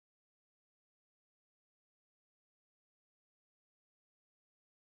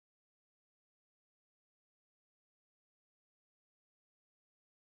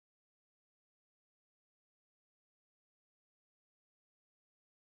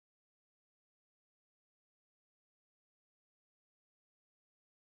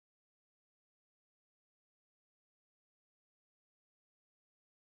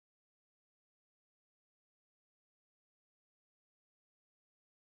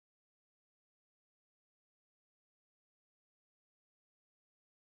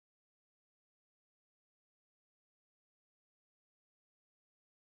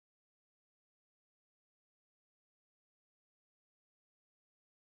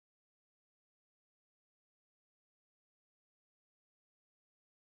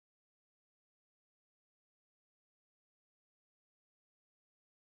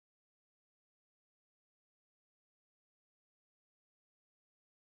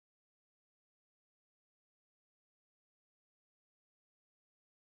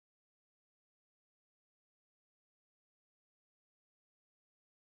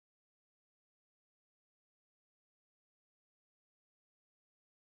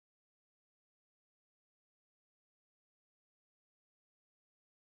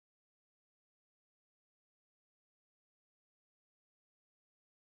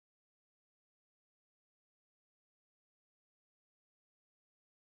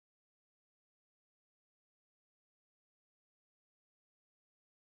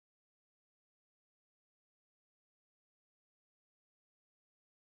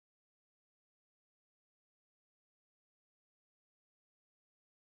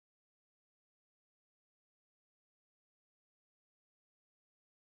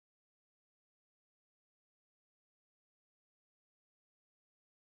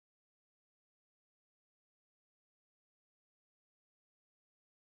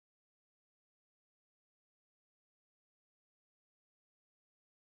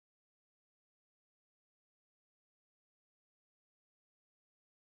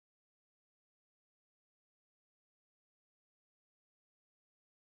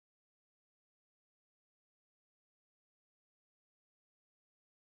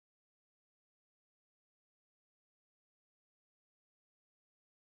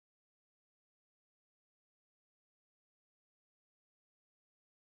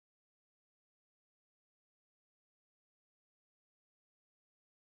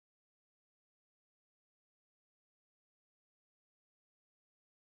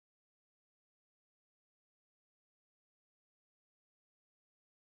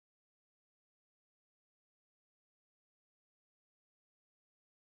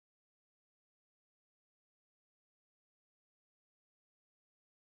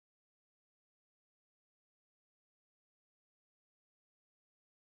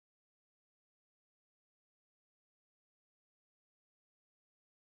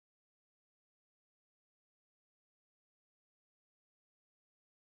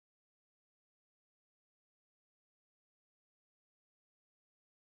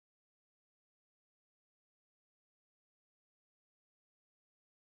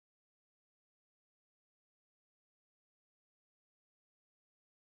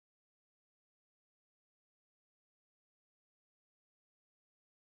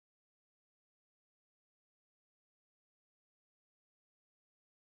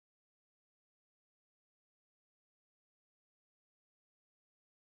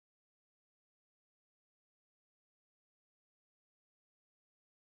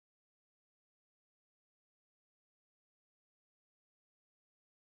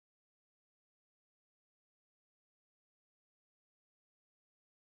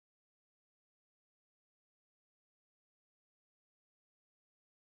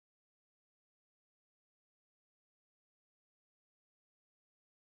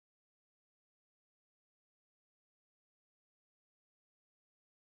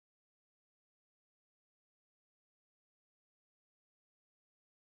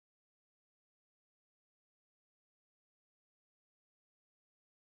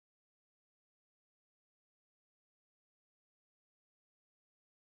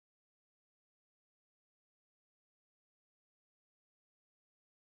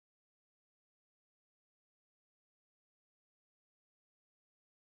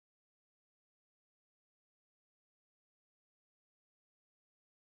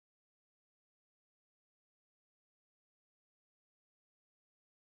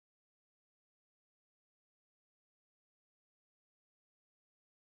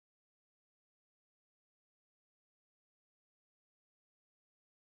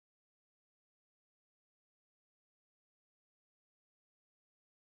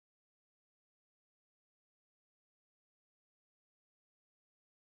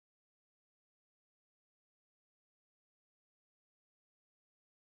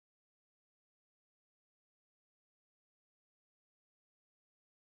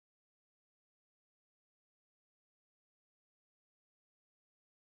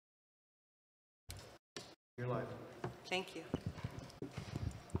You're live. Thank you.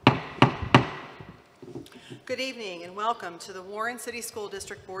 Good evening and welcome to the Warren City School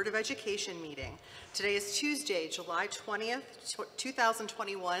District Board of Education meeting. Today is Tuesday, July 20th,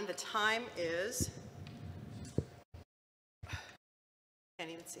 2021. The time is,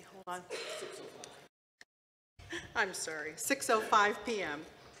 can't even see, hold on. 6:05. I'm sorry, 6:05 p.m.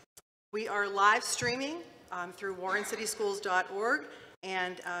 We are live streaming through warrencityschools.org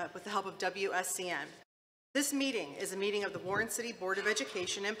and with the help of WSCN. This meeting is a meeting of the Warren City Board of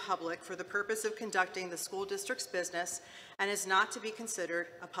Education in public for the purpose of conducting the school district's business and is not to be considered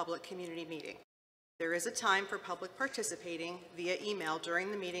a public community meeting. There is a time for public participating via email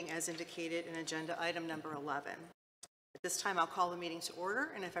during the meeting as indicated in agenda item number 11. At this time, I'll call the meeting to order,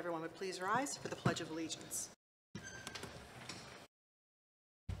 and if everyone would please rise for the Pledge of Allegiance.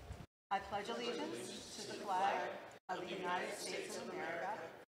 I pledge allegiance to the flag of the United States of America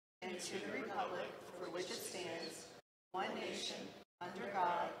and to the republic for which it stands, one nation, under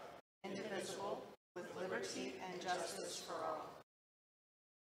God, indivisible, with liberty and justice for all.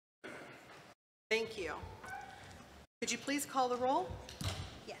 Thank you. Could you please call the roll?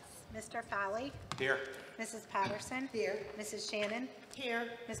 Yes. Mr. Fowley? Here. Mrs. Patterson? Here. Mrs. Shannon? Here.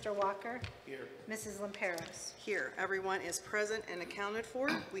 Mr. Walker? Here. Mrs. Lamperos? Here. Everyone is present and accounted for.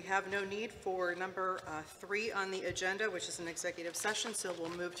 We have no need for number 3 on the agenda, which is an executive session, so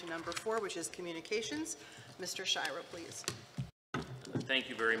we'll move to number 4, which is communications. Mr. Shiro, please. Thank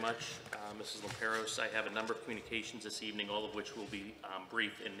you very much, Mrs. Lamperos. I have a number of communications this evening, all of which will be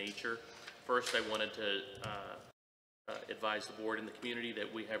brief in nature. First, I wanted to advise the board and the community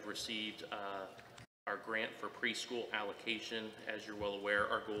that we have received our grant for preschool allocation. As you're well aware,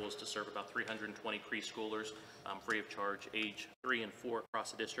 our goal is to serve about 320 preschoolers free of charge, age 3 and 4 across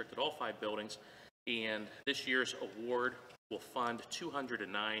the district at all 5 buildings. And this year's award will fund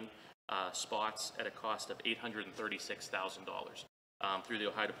 209 spots at a cost of $836,000 through the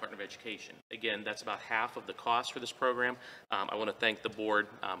Ohio Department of Education. Again, that's about half of the cost for this program. I want to thank the board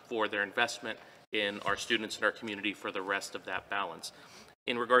for their investment in our students and our community for the rest of that balance.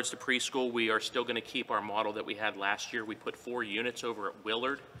 In regards to preschool, we are still going to keep our model that we had last year. We put 4 units over at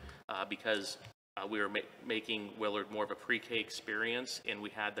Willard because we were making Willard more of a pre-K experience, and we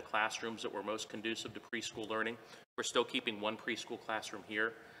had the classrooms that were most conducive to preschool learning. We're still keeping 1 preschool classroom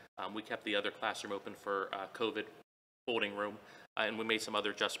here. We kept the other classroom open for COVID holding room, and we made some other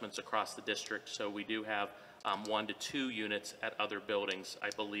adjustments across the district. So we do have 1 to 2 units at other buildings.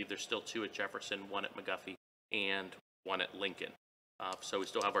 I believe there's still 2 at Jefferson, 1 at McGuffey, and 1 at Lincoln. So we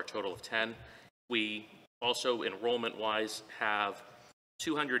still have our total of 10. We also, enrollment-wise, have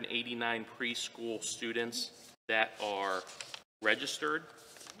 289 preschool students that are registered.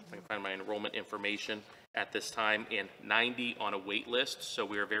 I can find my enrollment information at this time, and 90 on a wait list. So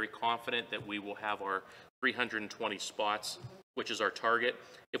we are very confident that we will have our 320 spots, which is our target.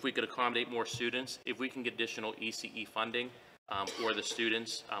 If we could accommodate more students, if we can get additional ECE funding for the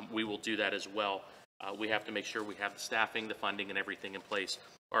students, we will do that as well. We have to make sure we have the staffing, the funding, and everything in place.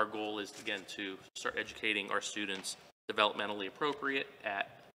 Our goal is, again, to start educating our students developmentally appropriate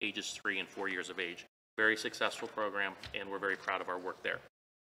at ages 3 and 4 years of age. Very successful program, and we're very proud of our work there.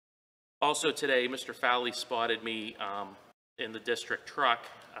 Also today, Mr. Fowley spotted me in the district truck.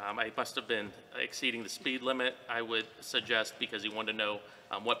 I must have been exceeding the speed limit, I would suggest, because he wanted to know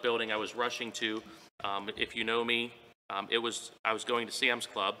what building I was rushing to. If you know me, I was going to Sam's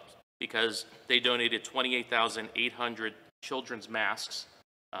Club because they donated 28,800 children's masks,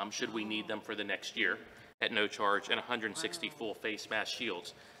 should we need them for the next year, at no charge, and 160 full face mask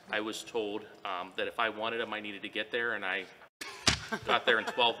shields. I was told that if I wanted them, I needed to get there, and I got there in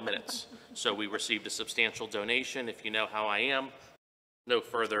 12 minutes. So we received a substantial donation. If you know how I am, no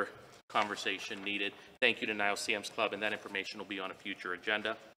further conversation needed. Thank you to Niles Sam's Club, and that information will be on a future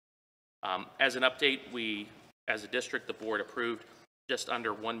agenda. As an update, we, as a district, the board approved just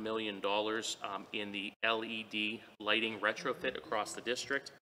under $1 million in the LED lighting retrofit across the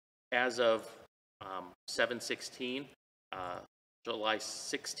district. As of 7/16, July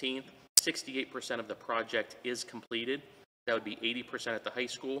 16th, 68% of the project is completed. That would be 80% at the high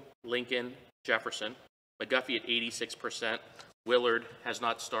school, Lincoln, Jefferson, McGuffey at 86%. Willard has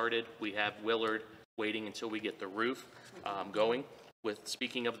not started. We have Willard waiting until we get the roof going.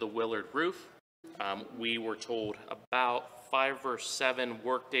 Speaking of the Willard roof, we were told about 5 or 7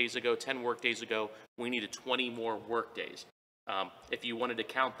 work days ago, 10 work days ago, we needed 20 more work days. If you wanted to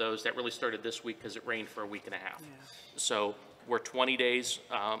count those, that really started this week because it rained for a week and a half. Yeah. So we're 20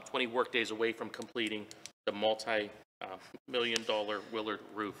 work days away from completing the multi-million-dollar Willard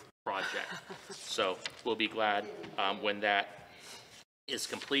roof project. So we'll be glad when that is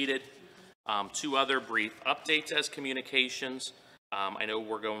completed. Two other brief updates as communications. I know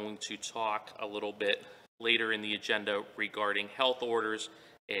we're going to talk a little bit later in the agenda regarding health orders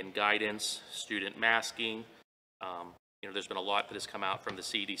and guidance, student masking. There's been a lot that has come out from the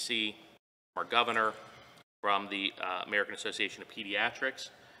CDC, our governor, from the American Association of Pediatrics.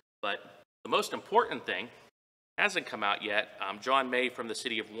 But the most important thing hasn't come out yet. John May from the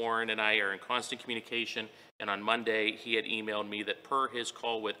city of Warren and I are in constant communication, and on Monday he had emailed me that per his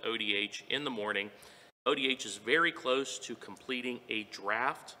call with ODH in the morning, ODH is very close to completing a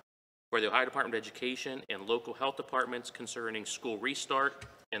draft for the Ohio Department of Education and local health departments concerning school restart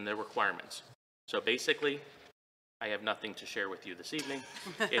and their requirements. So basically, I have nothing to share with you this evening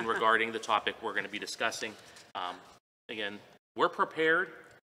in regarding the topic we're going to be discussing. Again, we're prepared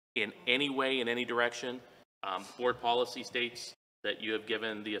in any way, in any direction. Board policy states that you have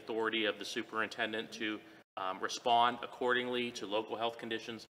given the authority of the superintendent to respond accordingly to local health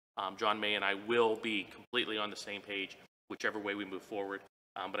conditions. John May and I will be completely on the same page, whichever way we move forward.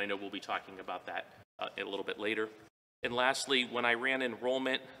 But I know we'll be talking about that a little bit later. And lastly, when I ran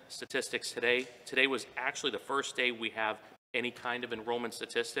enrollment statistics today was actually the first day we have any kind of enrollment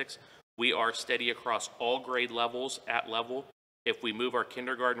statistics. We are steady across all grade levels at level. If we move our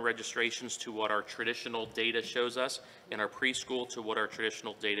kindergarten registrations to what our traditional data shows us and our preschool to what our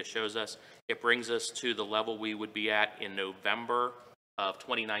traditional data shows us, it brings us to the level we would be at in November of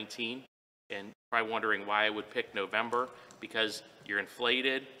 2019. And probably wondering why I would pick November, because you're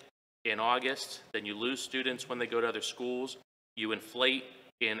inflated in August, then you lose students when they go to other schools. You inflate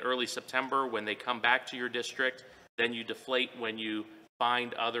in early September when they come back to your district. Then you deflate when you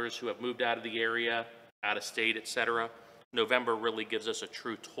find others who have moved out of the area, out of state, etc. November really gives us a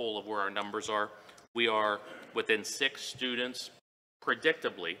true toll of where our numbers are. We are within 6 students,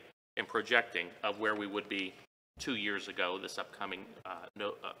 predictably and projecting, of where we would be 2 years ago this upcoming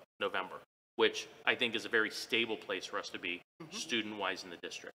November, which I think is a very stable place for us to be student-wise in the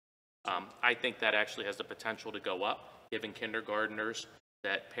district. I think that actually has the potential to go up, given kindergartners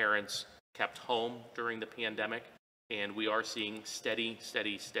that parents kept home during the pandemic, and we are seeing steady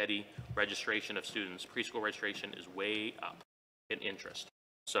registration of students. Preschool registration is way up in interest.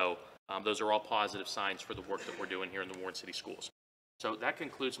 So those are all positive signs for the work that we're doing here in the Warren City Schools. So that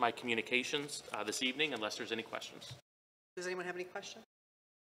concludes my communications this evening, unless there's any questions. Does anyone have any questions?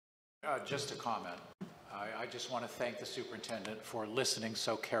 Just a comment. I just want to thank the superintendent for listening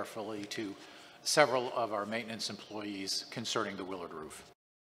so carefully to several of our maintenance employees concerning the Willard roof.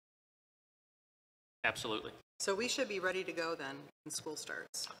 Absolutely. So we should be ready to go then when school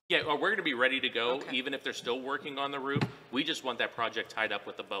starts. Yeah, we're going to be ready to go, Okay. even if they're still working on the roof. We just want that project tied up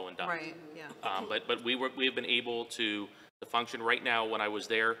with a bow and done. Right, yeah. But we've been able to function right now. When I was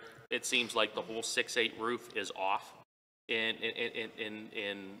there, it seems like the whole 6/8 roof is off in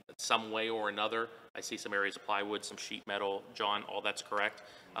some way or another. I see some areas of plywood, some sheet metal. John, all that's correct.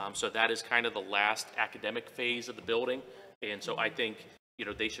 So that is kind of the last academic phase of the building, and so I think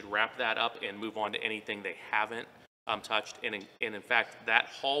they should wrap that up and move on to anything they haven't touched. And in fact, that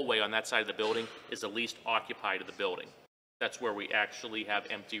hallway on that side of the building is the least occupied of the building. That's where we actually have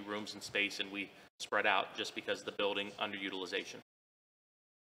empty rooms and space, and we spread out just because of the building underutilization.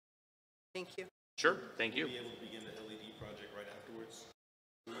 Thank you. Sure, thank you. Will we be able to begin the LED project right afterwards?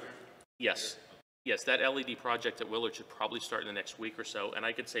 Yes. Yes, that LED project at Willard should probably start in the next week or so. And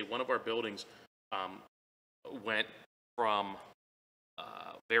I could say one of our buildings went from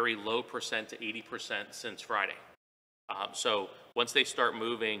very low percent to 80% since Friday. So once they start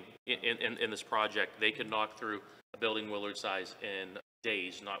moving in this project, they could knock through a building Willard size in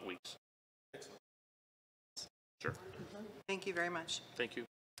days, not weeks. Sure. Thank you very much. Thank you.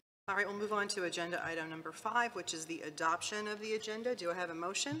 All right, we'll move on to agenda item number 5, which is the adoption of the agenda. Do I have a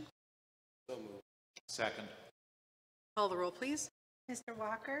motion? Second. Call the roll, please. Mr.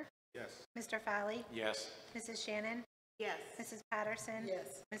 Walker? Yes. Mr. Fowley? Yes. Mrs. Shannon? Yes. Mrs. Patterson?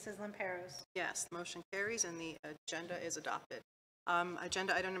 Yes. Mrs. Lamperos? Yes, the motion carries and the agenda is adopted.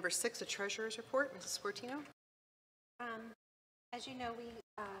 Agenda item number 6, the treasurer's report. Mrs. Scortino? As you know, we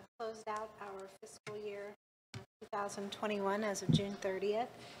closed out our fiscal year 2021 as of June 30th.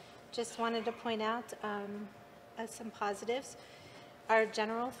 Just wanted to point out some positives. Our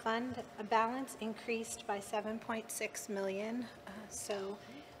general fund balance increased by $7.6 million. So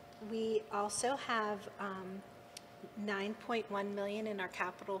we also have $9.1 million in our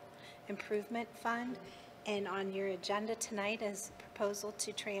capital improvement fund. And on your agenda tonight is a proposal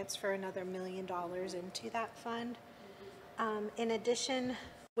to transfer another $1 million into that fund. In addition,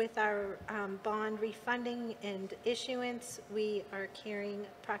 with our bond refunding and issuance, we are carrying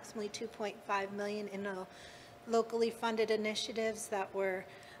approximately $2.5 million in locally funded initiatives that were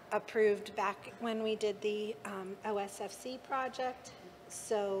approved back when we did the OSFC project.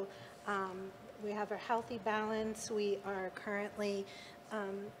 So we have a healthy balance. We are currently,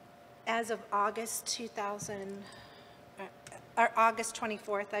 as of August August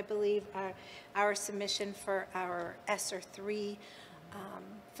 24th, I believe, our submission for our ESSER 3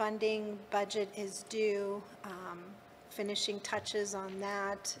 funding budget is due. Finishing touches on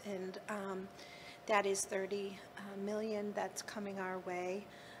that, and that is 30 million that's coming our way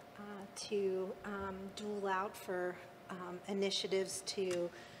to dual out for initiatives to,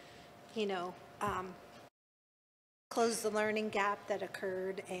 close the learning gap that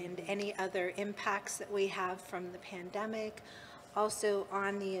occurred and any other impacts that we have from the pandemic. Also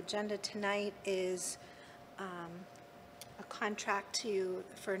on the agenda tonight is a contract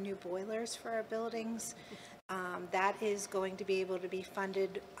for new boilers for our buildings. That is going to be able to be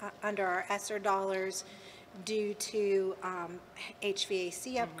funded under our ESSER dollars due to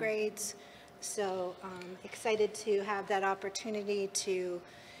HVAC upgrades. So excited to have that opportunity to,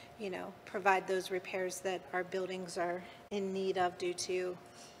 provide those repairs that our buildings are in need of due to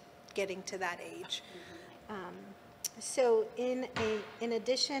getting to that age. So in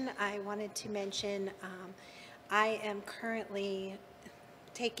addition, I wanted to mention I am currently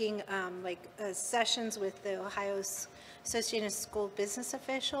taking sessions with the Ohio Association of School Business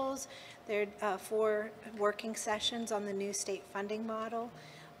Officials. There are 4 working sessions on the new state funding model,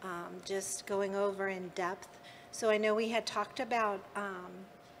 just going over in depth. So I know we had talked about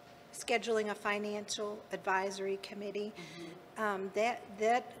scheduling a financial advisory committee.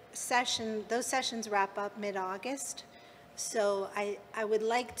 Those sessions wrap up mid-August. So I would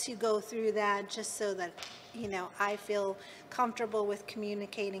like to go through that just so that, I feel comfortable with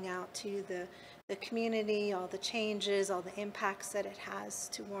communicating out to the community, all the changes, all the impacts that it has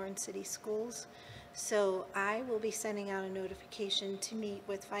to Warren City Schools. So I will be sending out a notification to meet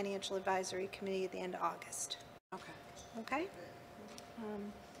with Financial Advisory Committee at the end of August. Okay. Okay?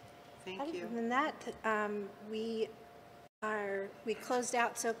 Thank you. Other than that, we closed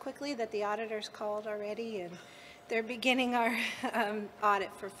out so quickly that the auditors called already, and they're beginning our audit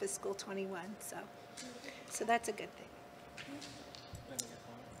for fiscal 21. So that's a good thing.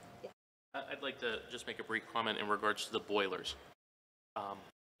 I'd like to just make a brief comment in regards to the boilers.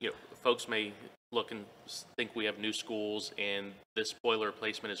 Folks may look and think we have new schools and this boiler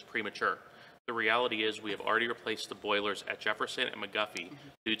replacement is premature. The reality is we have already replaced the boilers at Jefferson and McGuffey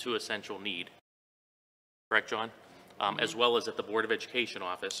due to essential need. Correct, John? As well as at the Board of Education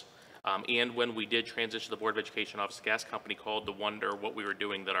office. And when we did transition to the Board of Education office, the gas company called to wonder what we were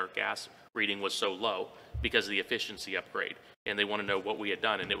doing, that our gas reading was so low because of the efficiency upgrade. And they want to know what we had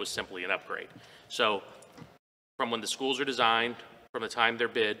done, and it was simply an upgrade. So from when the schools are designed, from the time they're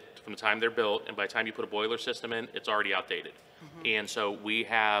bid, from the time they're built, and by the time you put a boiler system in, it's already outdated. And so we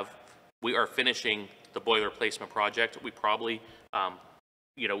are finishing the boiler replacement project. We probably,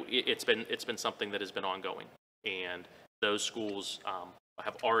 it's been something that has been ongoing. And those schools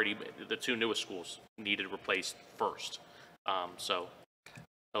have already, the 2 newest schools needed replaced first. So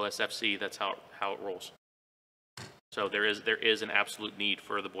OSFC, that's how it rolls. So there is an absolute need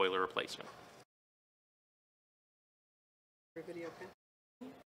for the boiler replacement. Everybody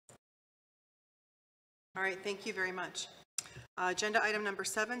okay? All right, thank you very much. Agenda item number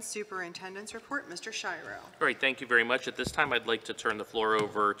 7, Superintendent's Report. Mr. Shiro. Great, thank you very much. At this time, I'd like to turn the floor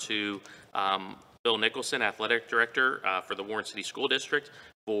over to Bill Nicholson, Athletic Director for the Warren City School District,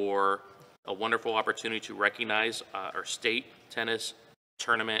 for a wonderful opportunity to recognize our state tennis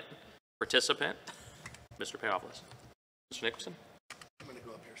tournament participant, Mr. Pavlis. Mr. Nicholson. I'm going to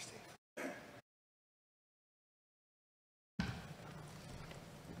go up here, Steve.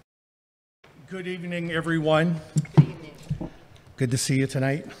 Good evening, everyone. Good evening. Good to see you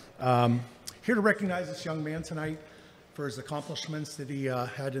tonight. Here to recognize this young man tonight for his accomplishments that he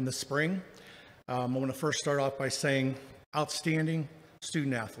had in the spring. I want to first start off by saying outstanding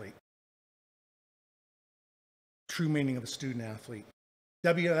student athlete. True meaning of a student athlete.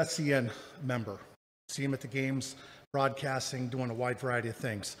 WSCN member. See him at the games, broadcasting, doing a wide variety of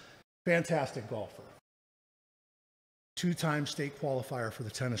things. Fantastic golfer. 2-time state qualifier for the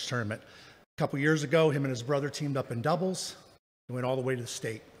tennis tournament. A couple years ago, him and his brother teamed up in doubles and went all the way to the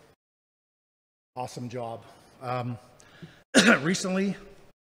state. Awesome job. Recently,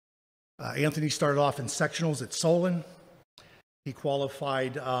 Anthony started off in sectionals at Solon. He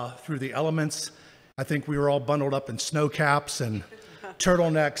qualified through the elements. I think we were all bundled up in snow caps and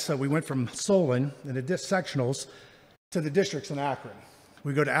turtlenecks. So we went from Solon in the sectionals to the districts in Akron.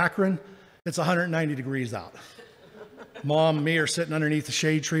 We go to Akron, it's 190 degrees out. Mom and me are sitting underneath the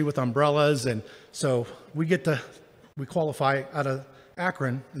shade tree with umbrellas, and so we qualify out of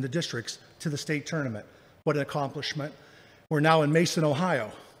Akron and the districts to the state tournament. What an accomplishment. We're now in Mason,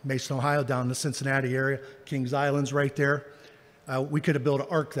 Ohio. Mason, Ohio, down in the Cincinnati area. Kings Island's right there. We could have built an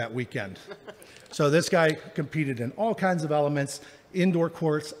ark that weekend. So this guy competed in all kinds of elements, indoor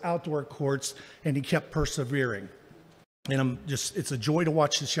courts, outdoor courts, and he kept persevering. And it's a joy to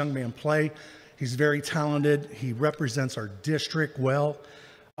watch this young man play. He's very talented. He represents our district well.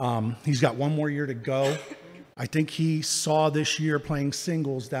 He's got one more year to go. I think he saw this year playing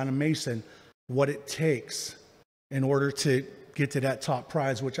singles down in Mason what it takes in order to get to that top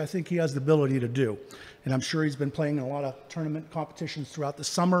prize, which I think he has the ability to do. And I'm sure he's been playing in a lot of tournament competitions throughout the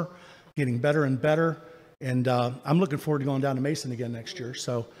summer, getting better and better. And I'm looking forward to going down to Mason again next year.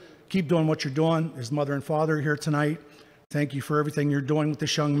 So keep doing what you're doing. His mother and father are here tonight. Thank you for everything you're doing with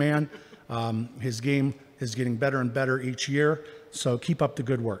this young man. His game is getting better and better each year. So keep up the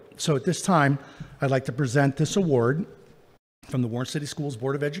good work. So at this time, I'd like to present this award from the Warren City Schools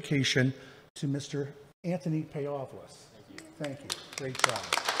Board of Education to Mr. Anthony Payovlis. Thank you. Great job.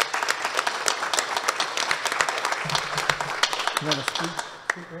 You want to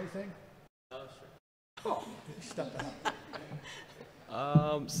speak or anything? Sure. Oh, step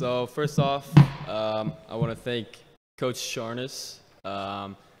out. So first off, I want to thank Coach Sharnas,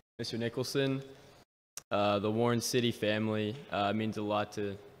 Mr. Nicholson, the Warren City family. It means a lot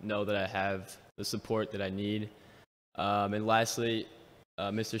to know that I have the support that I need. And lastly,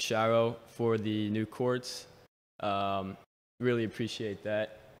 Mr. Sharo for the new courts. Really appreciate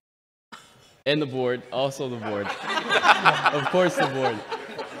that. And the board, also the board. Of course the board.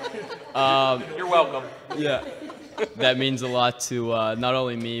 You're welcome. Yeah, that means a lot to not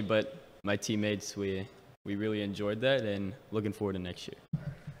only me, but my teammates. We really enjoyed that and looking forward to next year.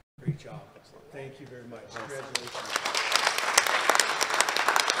 Great job. Thank you very much. Congratulations.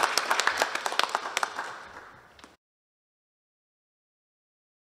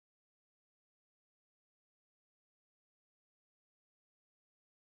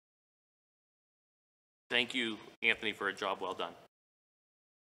 Thank you, Anthony, for a job well done.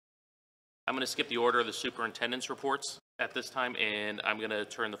 I'm going to skip the order of the superintendent's reports at this time, and I'm going to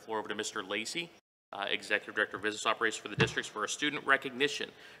turn the floor over to Mr. Lacey, Executive Director of Business Operations for the districts, for a student recognition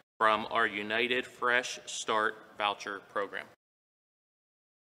from our United Fresh Start Voucher Program.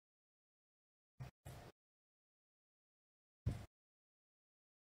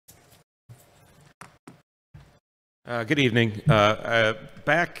 Good evening.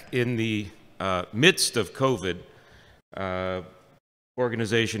 Back in the midst of COVID,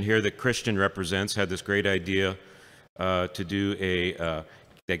 organization here that Christian represents had this great idea to do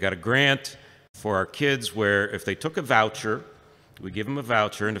they got a grant for our kids where if they took a voucher, we give them a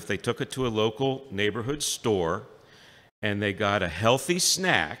voucher, and if they took it to a local neighborhood store and they got a healthy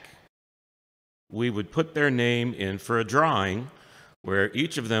snack, we would put their name in for a drawing where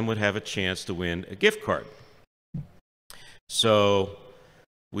each of them would have a chance to win a gift card. So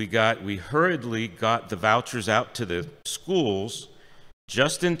we hurriedly got the vouchers out to the schools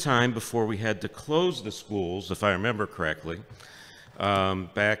just in time before we had to close the schools, if I remember correctly,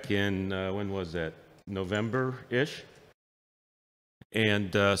 back in, when was that, November-ish?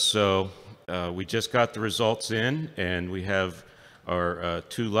 And so we just got the results in, and we have our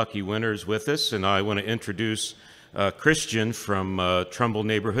two lucky winners with us, and I want to introduce Christian from Trumbull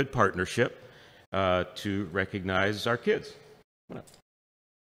Neighborhood Partnership to recognize our kids.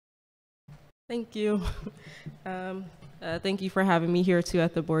 Thank you. Thank you for having me here too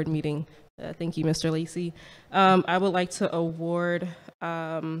at the board meeting. Thank you, Mr. Lacey. I would like to award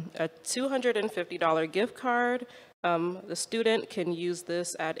a $250 gift card. The student can use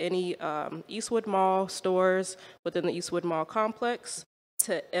this at any Eastwood Mall stores within the Eastwood Mall complex.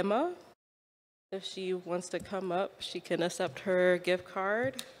 To Emma, if she wants to come up, she can accept her gift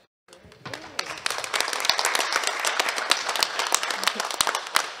card.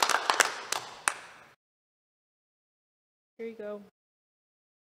 Here you go.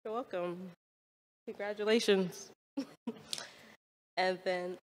 You're welcome. Congratulations. And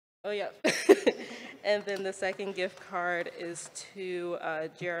then, oh yeah. And then the second gift card is to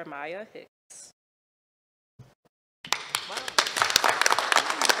Jeremiah Hicks. Wow.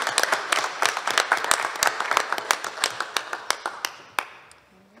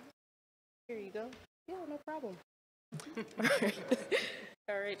 Here you go. Yeah, no problem.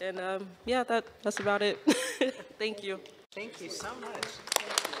 All right, and yeah, that's about it. Thank you. Thank you so much.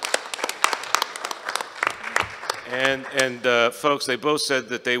 And folks, they both said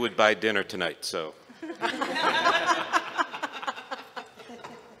that they would buy dinner tonight, so.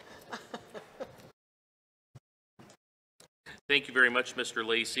 Thank you very much, Mr.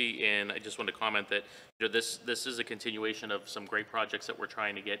 Lacy, and I just want to comment that, you know, this is a continuation of some great projects that we're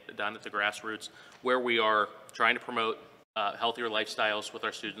trying to get done at the grassroots, where we are trying to promote healthier lifestyles with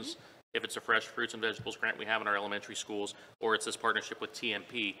our students. If it's a fresh fruits and vegetables grant we have in our elementary schools, or it's this partnership with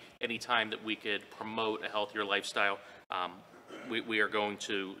TMP, anytime that we could promote a healthier lifestyle, we are going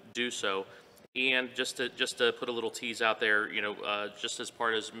to do so. And just to put a little tease out there, you know, just as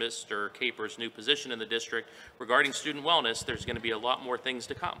part of Mr. Caper's new position in the district regarding student wellness, there's going to be a lot more things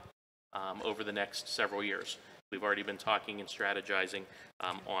to come over the next several years. We've already been talking and strategizing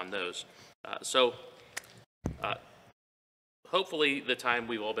on those. Hopefully the time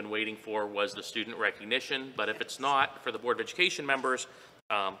we've all been waiting for was the student recognition, but if it's not, for the Board of Education members,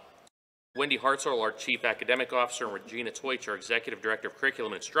 Wendy Hartzell, our Chief Academic Officer, and Regina Teutsch, our Executive Director of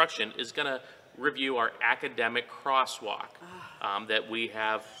Curriculum and Instruction, is going to review our academic crosswalk that we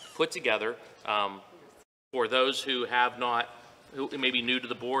have put together for those who may be new to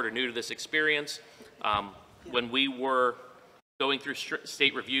the board or new to this experience. When we were going through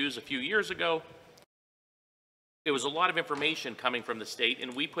state reviews a few years ago, it was a lot of information coming from the state,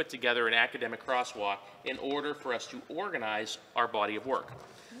 and we put together an academic crosswalk in order for us to organize our body of work.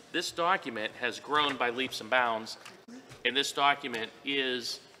 This document has grown by leaps and bounds, and this document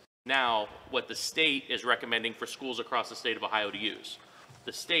is now what the state is recommending for schools across the state of Ohio to use.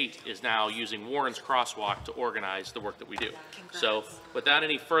 The state is now using Warren's crosswalk to organize the work that we do. Congrats. So without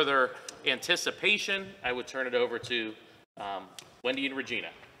any further anticipation, I would turn it over to Wendy and Regina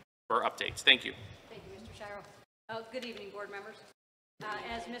for updates. Thank you. Thank you, Mr. Shiro. Good evening, board members.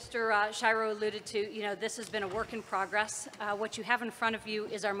 As Mr. Shiro alluded to, you know, this has been a work in progress. What you have in front of you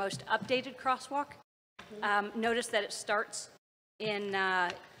is our most updated crosswalk. Notice that it starts in,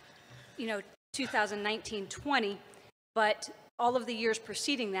 2019-20, but all of the years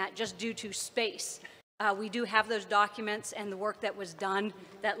preceding that, just due to space, we do have those documents and the work that was done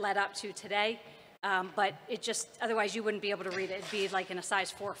that led up to today, but it just, otherwise you wouldn't be able to read it. It'd be like in a size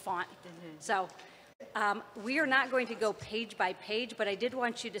 4 font. So. We are not going to go page by page, but I did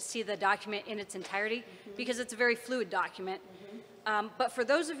want you to see the document in its entirety because it's a very fluid document. But for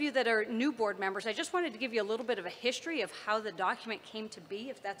those of you that are new board members, I just wanted to give you a little bit of a history of how the document came to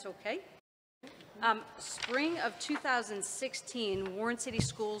be, if that's okay. Spring of 2016, Warren City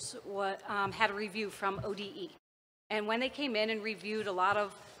Schools had a review from ODE. And when they came in and reviewed a lot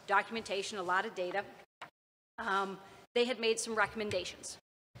of documentation, a lot of data, they had made some recommendations.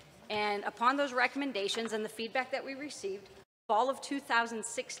 And upon those recommendations and the feedback that we received, fall of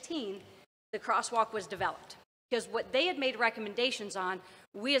 2016, the crosswalk was developed. Because what they had made recommendations on,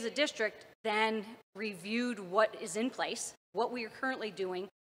 we as a district then reviewed what is in place, what we are currently doing,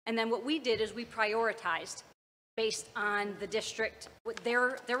 and then what we did is we prioritized based on the district,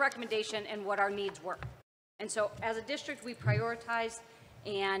 their recommendation and what our needs were. And so as a district, we prioritized,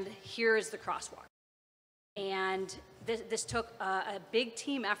 and here is the crosswalk. And this took a big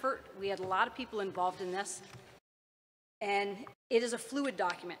team effort. We had a lot of people involved in this. And it is a fluid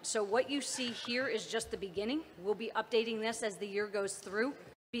document. So what you see here is just the beginning. We'll be updating this as the year goes through,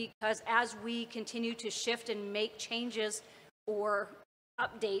 because as we continue to shift and make changes or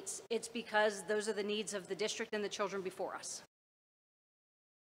updates, it's because those are the needs of the district and the children before us.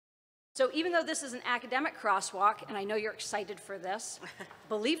 So even though this is an academic crosswalk, and I know you're excited for this,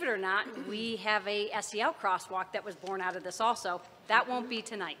 believe it or not, we have a SEL crosswalk that was born out of this also. That won't be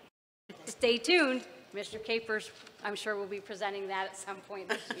tonight. Stay tuned. Mr. Capers, I'm sure, will be presenting that at some point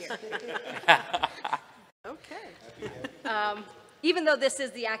this year. Okay. Even though this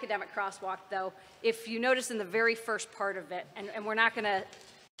is the academic crosswalk, though, if you notice in the very first part of it, and we're not going to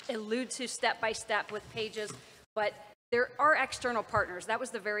allude to step by step with pages, but there are external partners. That was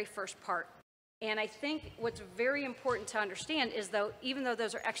the very first part. And I think what's very important to understand is, though, even though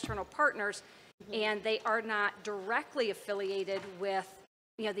those are external partners and they are not directly affiliated with,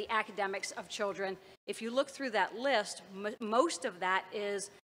 you know, the academics of children, if you look through that list, most of that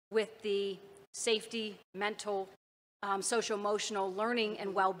is with the safety, mental, social-emotional learning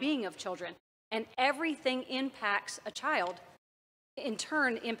and well-being of children. And everything impacts a child, in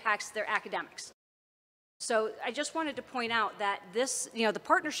turn impacts their academics. So I just wanted to point out that this, you know, the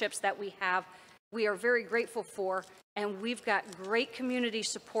partnerships that we have, we are very grateful for, and we've got great community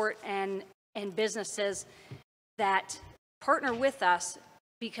support and businesses that partner with us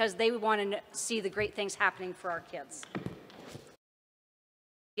because they want to see the great things happening for our kids.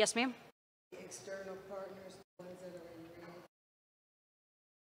 Yes, ma'am? The external partners, the ones that are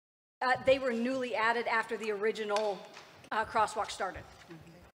in red. They were newly added after the original crosswalk started.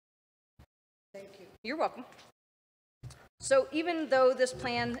 Thank you. You're welcome. So even though this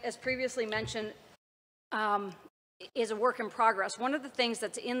plan, as previously mentioned, is a work in progress. One of the things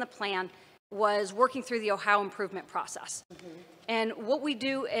that's in the plan was working through the Ohio improvement process. And what we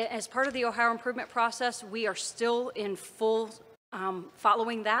do as part of the Ohio improvement process, we are still in full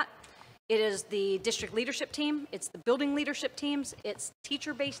following that. It is the district leadership team, it's the building leadership teams, it's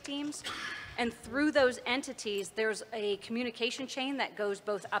teacher-based teams, and through those entities, there's a communication chain that goes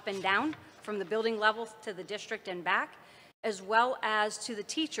both up and down from the building level to the district and back, as well as to the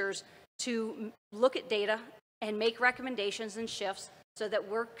teachers to look at data and make recommendations and shifts so that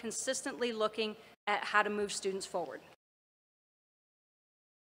we're consistently looking at how to move students forward.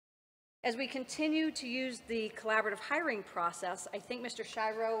 As we continue to use the collaborative hiring process, I think Mr.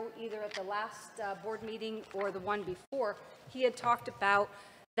 Shiro, either at the last board meeting or the one before, he had talked about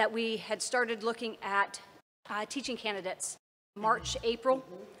that we had started looking at teaching candidates March, April.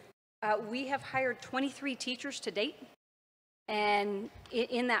 We have hired 23 teachers to date. And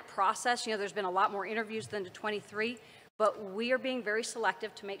in that process, you know, there's been a lot more interviews than the 23, but we are being very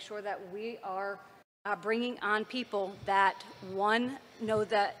selective to make sure that we are bringing on people that, one, know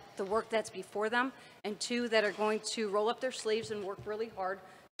that the work that's before them, and two, that are going to roll up their sleeves and work really hard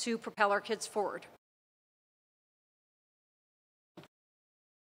to propel our kids forward.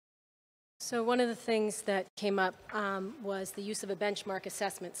 So one of the things that came up was the use of a benchmark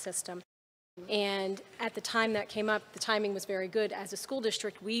assessment system. And at the time that came up, the timing was very good. As a school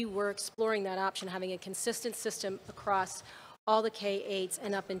district, we were exploring that option, having a consistent system across all the K-8s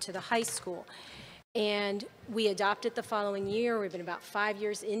and up into the high school. And we adopted the following year. We've been about 5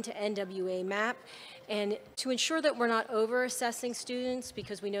 years into NWA MAP. And to ensure that we're not over-assessing students,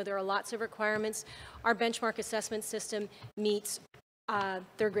 because we know there are lots of requirements, our benchmark assessment system meets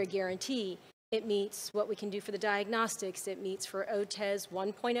third grade guarantee. It meets what we can do for the diagnostics. It meets for OTES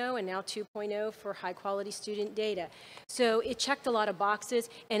 1.0 and now 2.0 for high-quality student data. So it checked a lot of boxes,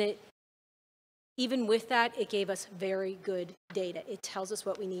 and even with that, it gave us very good data. It tells us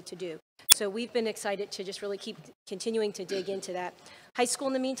what we need to do. So we've been excited to just really keep continuing to dig into that. High school,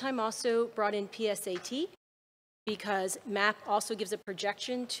 in the meantime, also brought in PSAT, because MAP also gives a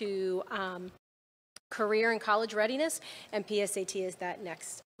projection to career and college readiness, and PSAT is that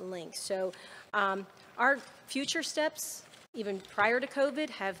next link. So our future steps, even prior to COVID,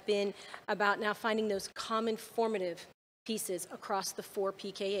 have been about now finding those common formative pieces across the 4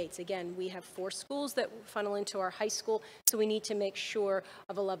 PK8s. Again, we have 4 schools that funnel into our high school, so we need to make sure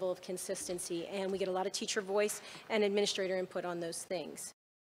of a level of consistency, and we get a lot of teacher voice and administrator input on those things.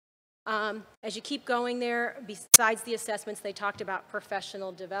 As you keep going there, besides the assessments, they talked about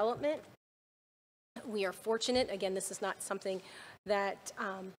professional development. We are fortunate, again, this is not something that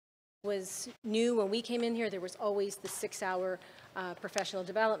was new when we came in here. There was always the 6-hour professional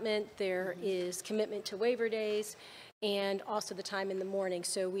development. There is commitment to waiver days, and also the time in the morning.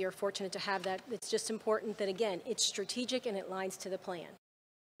 So we are fortunate to have that. It's just important that, again, it's strategic and it lines to the plan,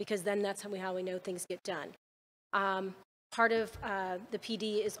 because then that's how we know things get done. Part of the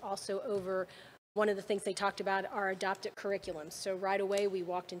PD is also over one of the things they talked about are adopted curriculums. So right away we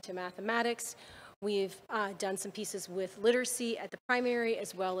walked into mathematics. We've done some pieces with literacy at the primary,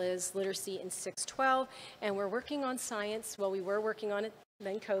 as well as literacy in 612, and we're working on science. Well, we were working on it,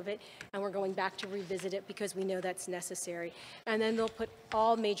 then COVID, and we're going back to revisit it because we know that's necessary. And then they'll put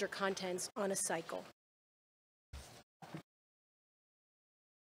all major contents on a cycle.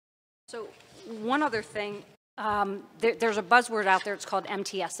 So one other thing, there's a buzzword out there, it's called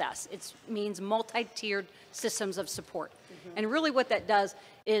MTSS. It means multi-tiered systems of support. And really what that does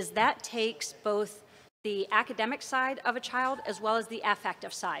is that takes both the academic side of a child as well as the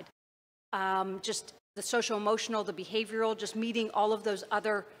affective side. Just the social emotional, the behavioral, just meeting all of those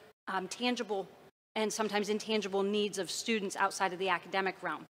other tangible and sometimes intangible needs of students outside of the academic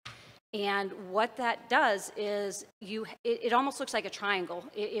realm. And what that does is it almost looks like a triangle,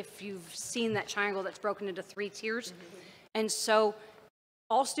 if you've seen that triangle that's broken into 3 tiers. And so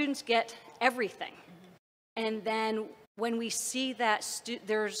all students get everything. And then when we see that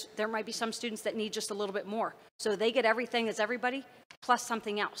there might be some students that need just a little bit more. So they get everything as everybody, plus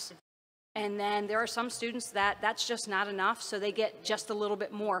something else. And then there are some students that's just not enough, so they get just a little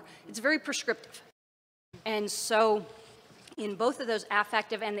bit more. It's very prescriptive. And so in both of those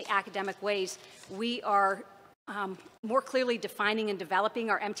affective and the academic ways, we are more clearly defining and developing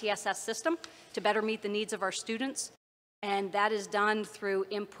our MTSS system to better meet the needs of our students. And that is done through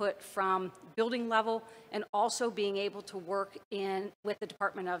input from building level and also being able to work with the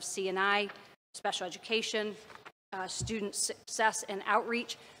Department of C&I, special education, student success and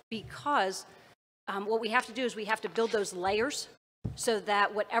outreach, because what we have to do is we have to build those layers so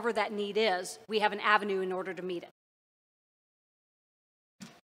that whatever that need is, we have an avenue in order to meet it.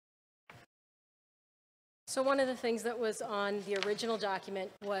 So one of the things that was on the original document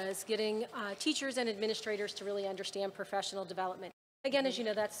was getting teachers and administrators to really understand professional development. Again, as you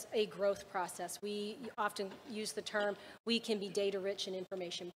know, that's a growth process. We often use the term, we can be data rich and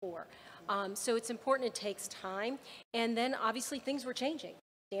information poor. So it's important, it takes time. And then obviously things were changing.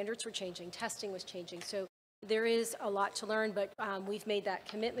 Standards were changing, testing was changing. So there is a lot to learn, but we've made that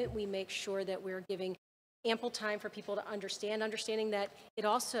commitment. We make sure that we're giving ample time for people to understanding that it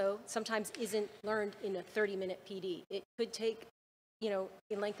also sometimes isn't learned in a 30-minute PD. It could take, a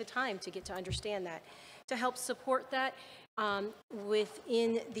length of time to get to understand that. To help support that,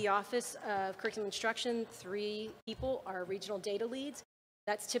 within the Office of Curriculum Instruction, 3 people are regional data leads.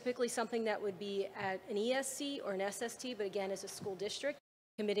 That's typically something that would be at an ESC or an SST, but again, as a school district,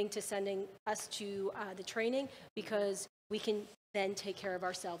 committing to sending us to the training because we can then take care of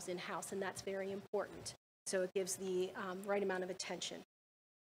ourselves in-house, and that's very important. So it gives the right amount of attention.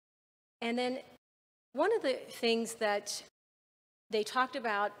 And then one of the things that they talked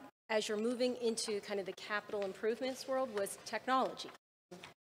about as you're moving into kind of the capital improvements world was technology.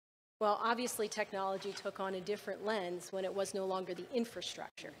 Well, obviously technology took on a different lens when it was no longer the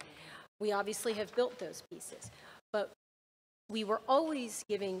infrastructure. We obviously have built those pieces, but we were always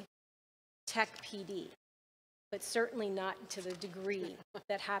giving tech PD, but certainly not to the degree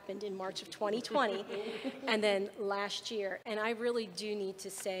that happened in March of 2020 and then last year. And I really do need to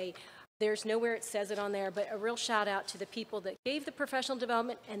say, there's nowhere it says it on there, but a real shout out to the people that gave the professional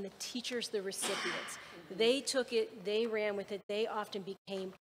development and the teachers, the recipients. They took it, they ran with it, they often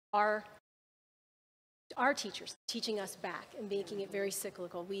became our teachers, teaching us back and making it very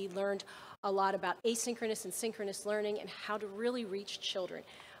cyclical. We learned a lot about asynchronous and synchronous learning and how to really reach children.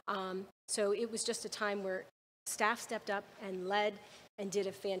 So it was just a time where staff stepped up and led and did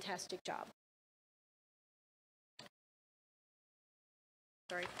a fantastic job.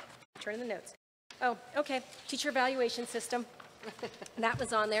 Sorry, turn the notes. Oh, okay, teacher evaluation system. That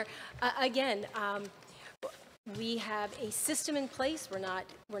was on there. Again, we have a system in place. We're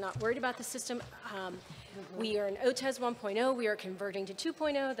not worried about the system. We are in OTES 1.0. We are converting to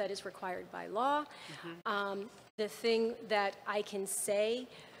 2.0. That is required by law. The thing that I can say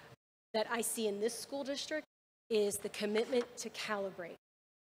that I see in this school district is the commitment to calibrate.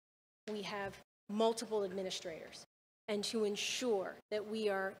 We have multiple administrators, and to ensure that we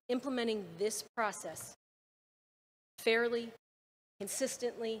are implementing this process fairly,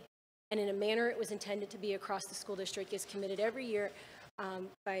 consistently, and in a manner it was intended to be across the school district is committed every year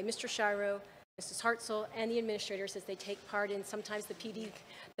by Mr. Shiro, Mrs. Hartzell, and the administrators as they take part in sometimes the PD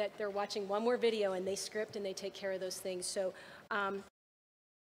that they're watching one more video and they script and they take care of those things. So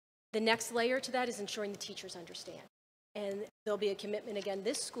the next layer to that is ensuring the teachers understand. And there'll be a commitment again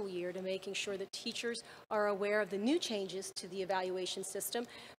this school year to making sure that teachers are aware of the new changes to the evaluation system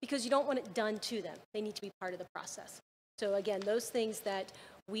because you don't want it done to them. They need to be part of the process. So again, those things that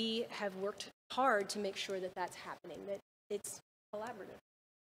we have worked hard to make sure that that's happening, that it's collaborative.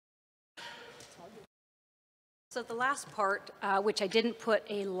 So the last part, which I didn't put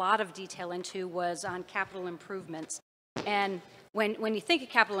a lot of detail into, was on capital improvements. And when you think of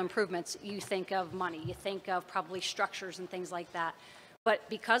capital improvements, you think of money, you think of probably structures and things like that. But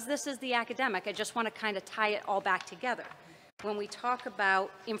because this is the academic, I just want to kind of tie it all back together. When we talk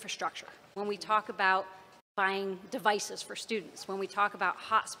about infrastructure, when we talk about buying devices for students, when we talk about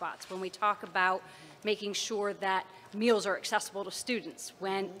hotspots, when we talk about making sure that meals are accessible to students,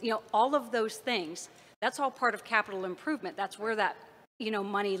 when, all of those things, that's all part of capital improvement. That's where that,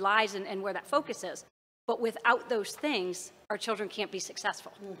 money lies and where that focus is. But without those things, our children can't be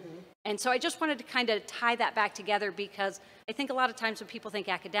successful. And so I just wanted to kind of tie that back together because I think a lot of times when people think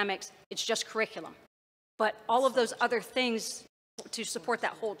academics, it's just curriculum. But all of those other things to support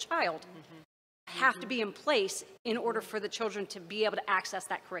that whole child have to be in place in order for the children to be able to access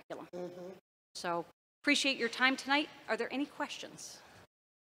that curriculum. So appreciate your time tonight. Are there any questions?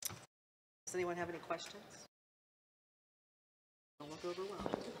 Does anyone have any questions? Don't look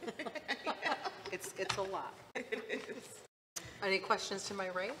overwhelmed. It's a lot. Any questions to my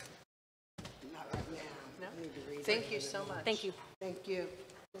right? Not right now. No? Thank you so much. Thank you. Thank you.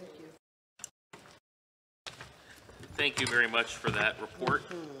 Thank you. Thank you very much for that report.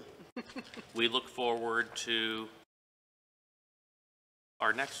 We look forward to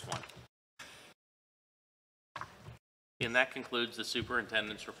our next one. And that concludes the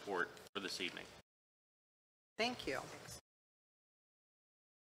superintendent's report for this evening. Thank you.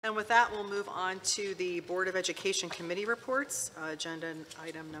 And with that, we'll move on to the Board of Education Committee reports, agenda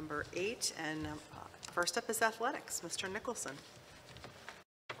item number 8. And first up is athletics. Mr. Nicholson.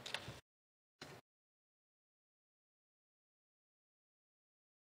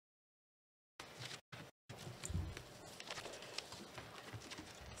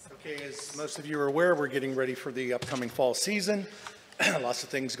 Okay, as most of you are aware, we're getting ready for the upcoming fall season. Lots of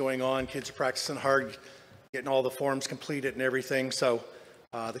things going on. Kids are practicing hard, getting all the forms completed and everything. So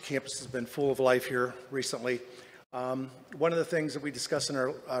the campus has been full of life here recently. One of the things that we discussed in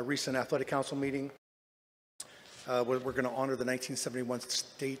our recent athletic council meeting, we're going to honor the 1971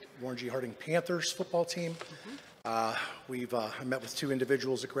 state Warren G. Harding Panthers football team. We've met with 2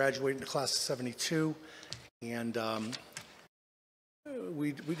 individuals that graduated in the class of 72, and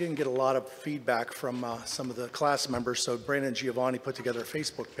we didn't get a lot of feedback from some of the class members, so Brandon Giovanni put together a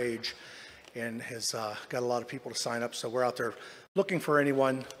Facebook page and has got a lot of people to sign up. So we're out there looking for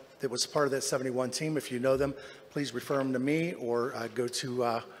anyone that was part of that 71 team. If you know them, please refer them to me or go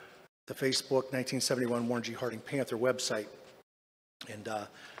to the Facebook 1971 Warren G. Harding Panther website. And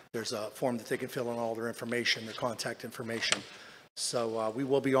there's a form that they can fill in all their information, their contact information. So we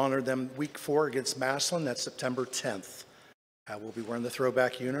will be honoring them week 4 against Massillon. That's September 10th. We'll be wearing the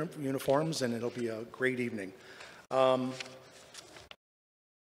throwback uniforms, and it'll be a great evening. Health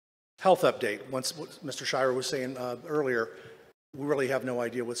update. Once Mr. Shire was saying earlier, we really have no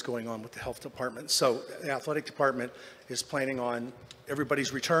idea what's going on with the health department. So the athletic department is planning on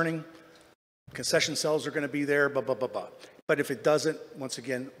everybody's returning. Concession cells are going to be there, blah, blah, blah, blah. But if it doesn't, once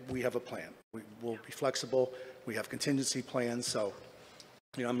again, we have a plan. We will be flexible. We have contingency plans. So,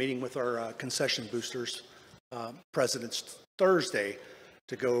 I'm meeting with our concession boosters presidents Thursday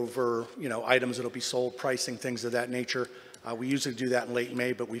to go over, items that'll be sold, pricing, things of that nature. We usually do that in late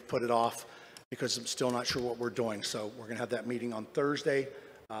May, but we've put it off because I'm still not sure what we're doing. So we're going to have that meeting on Thursday.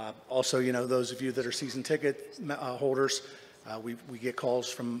 Also, those of you that are season ticket holders, we get calls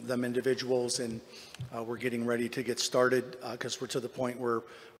from them individuals, and we're getting ready to get started because we're to the point where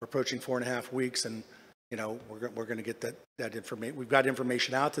we're approaching 4.5 weeks, and we're going to get that information. We've got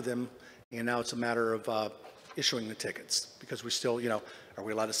information out to them, and now it's a matter of issuing the tickets, because we still, are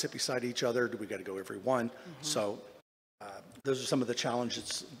we allowed to sit beside each other? Do we got to go every one? So those are some of the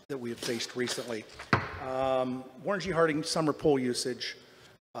challenges that we have faced recently. Warren G. Harding summer pool usage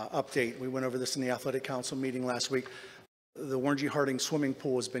update. We went over this in the athletic council meeting last week. The Warren G. Harding swimming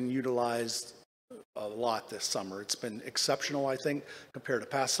pool has been utilized a lot this summer. It's been exceptional, I think, compared to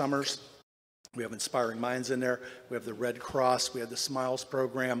past summers. We have Inspiring Minds in there. We have the Red Cross. We have the Smiles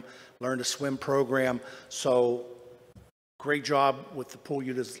program, Learn to Swim program. So great job with the pool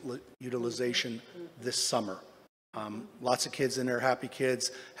utilization this summer. Lots of kids in there, happy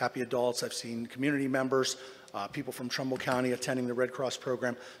kids, happy adults. I've seen community members, people from Trumbull County attending the Red Cross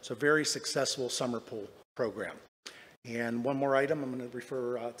program. So very successful summer pool program. And one more item, I'm going to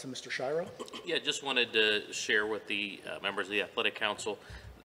refer to Mr. Shiro. Yeah, just wanted to share with the members of the Athletic Council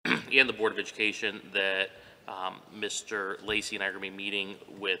and the Board of Education that Mr. Lacey and I are going to be meeting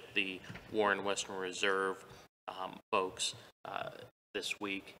with the Warren Western Reserve folks this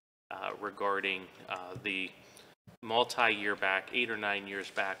week regarding the multi-year back, 8 or 9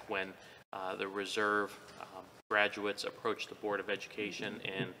 years back, when the Reserve graduates approached the Board of Education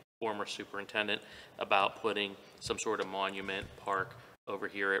and former superintendent about putting some sort of monument park over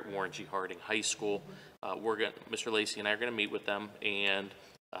here at Warren G. Harding High School. Mr. Lacey and I are going to meet with them, and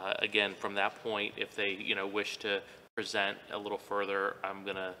again, from that point, if they, wish to present a little further, I'm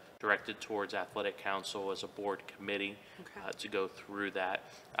going to direct it towards Athletic Council as a board committee to go through that.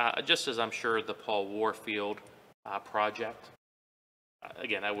 Just as I'm sure the Paul Warfield project,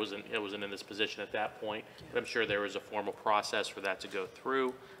 again, I wasn't in this position at that point, but I'm sure there was a formal process for that to go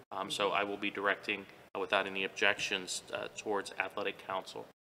through. So I will be directing, without any objections, towards Athletic Council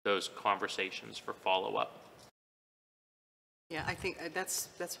those conversations for follow-up. Yeah, I think that's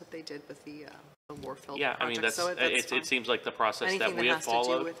what they did with the Warfield project. I mean, so it seems like the process that we have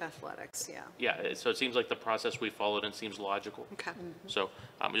followed. Anything that has to do with athletics, yeah. Yeah, so it seems like the process we followed and seems logical. Okay. So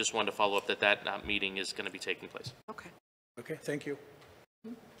I just wanted to follow up that meeting is going to be taking place. Okay. Okay, thank you.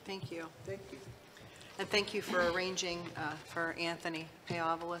 Thank you. Thank you. And thank you for arranging for Anthony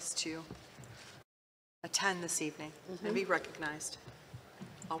Payovelis to attend this evening and be recognized.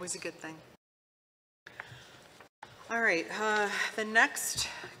 Always a good thing. All right, the next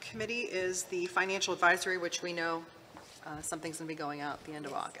committee is the Financial Advisory, which we know something's going to be going out at the end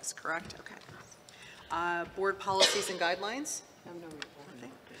of August, correct? Okay. Board Policies and Guidelines? I have no report.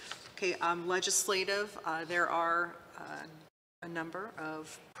 Okay, Legislative, there are a number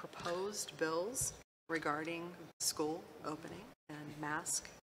of proposed bills regarding school opening and mask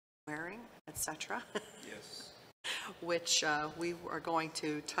wearing, etc. Yes. Which we are going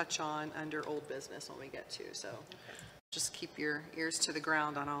to touch on under old business when we get to. So just keep your ears to the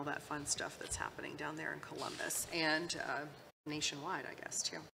ground on all that fun stuff that's happening down there in Columbus and nationwide, I guess,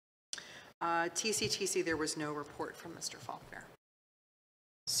 too. TCTC, there was no report from Mr. Faulkner.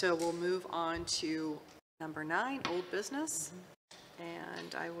 So we'll move on to number 9, old business.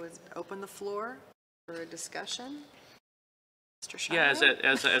 And I would open the floor for a discussion. Mr. Shire? Yeah,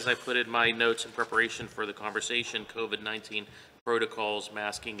 as I put in my notes in preparation for the conversation, COVID-19 protocols,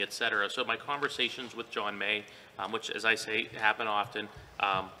 masking, et cetera. So my conversations with John May, which, as I say, happen often,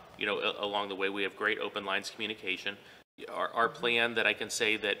 you know, along the way, we have great open lines of communication. Our plan that I can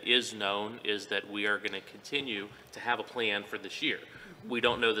say that is known is that we are going to continue to have a plan for this year. We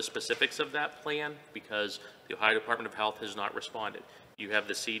don't know the specifics of that plan because the Ohio Department of Health has not responded. You have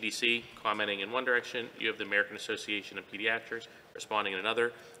the CDC commenting in one direction, you have the American Association of Pediatrics responding in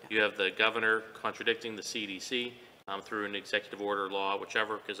another, you have the governor contradicting the CDC through an executive order, law,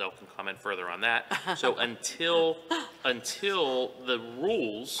 whichever, because I can comment further on that. So until the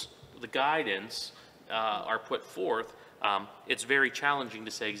rules, the guidance are put forth, it's very challenging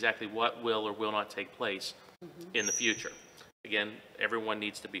to say exactly what will or will not take place in the future. Again, everyone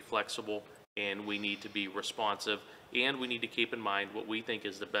needs to be flexible, and we need to be responsive, and we need to keep in mind what we think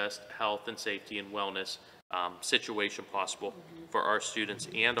is the best health and safety and wellness situation possible for our students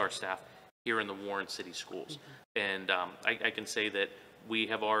and our staff here in the Warren City Schools. And I can say that we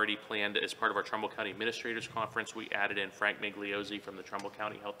have already planned, as part of our Trumbull County Administrators Conference, we added in Frank Migliozzi from the Trumbull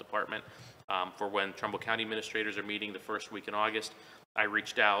County Health Department for when Trumbull County administrators are meeting the first week in August. I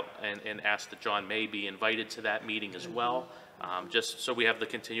reached out and asked that John May be invited to that meeting as well, just so we have the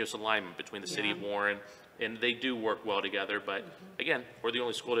continuous alignment between the City of Warren, and they do work well together. But again, we're the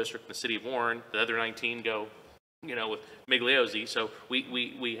only school district in the City of Warren. The other 19 go, you know, with Migliozzi, so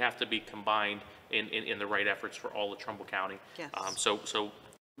we have to be combined in the right efforts for all of Trumbull County. Yes. So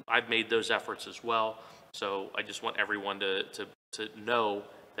I've made those efforts as well. So I just want everyone to know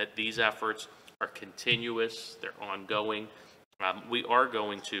that these efforts are continuous, they're ongoing. We are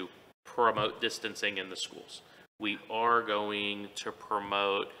going to promote distancing in the schools. We are going to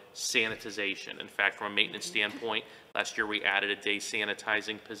promote sanitization. In fact, from a maintenance standpoint, last year we added a day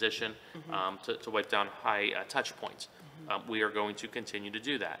sanitizing position to wipe down high touch points. We are going to continue to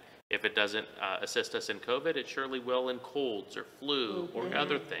do that. If it doesn't assist us in COVID, it surely will in colds or flu or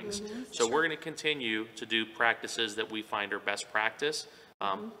other things. So we're going to continue to do practices that we find are best practice.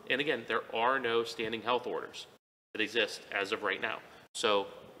 And again, there are no standing health orders that exist as of right now. So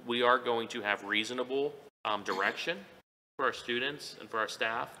we are going to have reasonable direction for our students and for our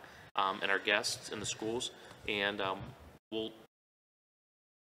staff and our guests in the schools. And we'll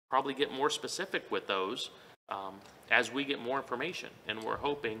probably get more specific with those as we get more information. And we're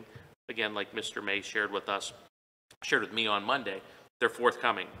hoping, again, like Mr. May shared with me on Monday, they're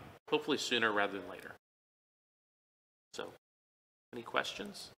forthcoming, hopefully sooner rather than later. So, any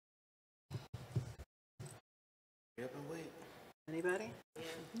questions? Anybody?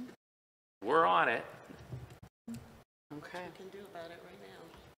 We're on it. Okay. What can do about it right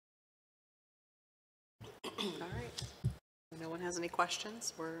now? All right. No one has any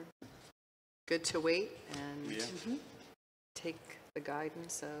questions? We're good to wait and take the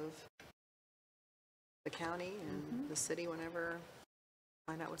guidance of the county and the city whenever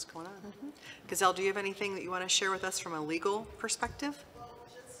find out what's going on. Gazelle, do you have anything that you want to share with us from a legal perspective? Well,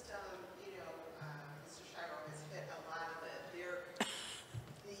 just, you know, Mr. Shiro has hit a lot of it.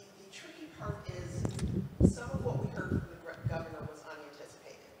 The tricky part is some of what we heard from the governor was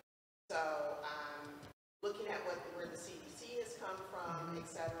unanticipated. So, looking at where the CDC has come from, et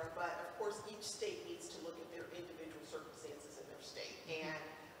cetera, but of course each state needs to look at their individual circumstances in their state. And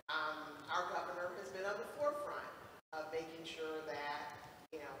our governor has been on the forefront of making sure that,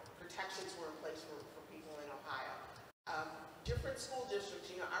 you know, protections were in place for people in Ohio. Different school districts,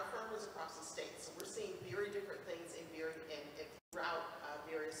 you know, our firm is across the state, so we're seeing very different things throughout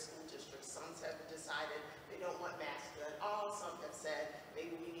various school districts. Some have decided they don't want masks at all. Some have said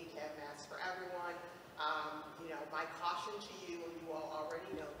maybe we need to have masks for everyone. You know, my caution to you, and you all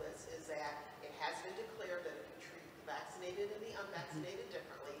already know this, is that it has been declared that if you treat the vaccinated and the unvaccinated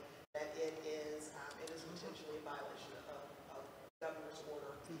differently, that it is potentially a violation of governor's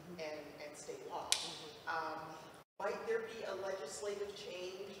order and state law. Might there be a legislative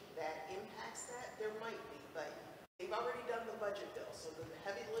change that impacts that? There might be, but they've already done the budget bill, so the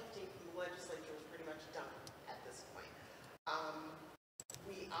heavy lifting from the legislature is pretty much done at this point.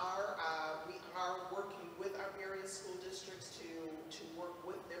 We are working with our various school districts to work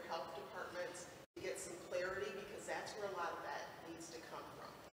with their health departments to get some clarity, because that's where a lot of that needs to come from.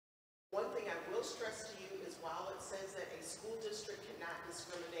 One thing I will stress to you is while it says that a school district cannot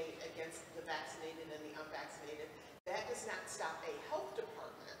discriminate against the vaccinated and the unvaccinated, that does not stop a health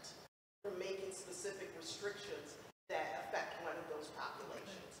department from making specific restrictions that affect one of those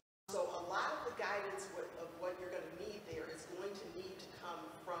populations. So a lot of the guidance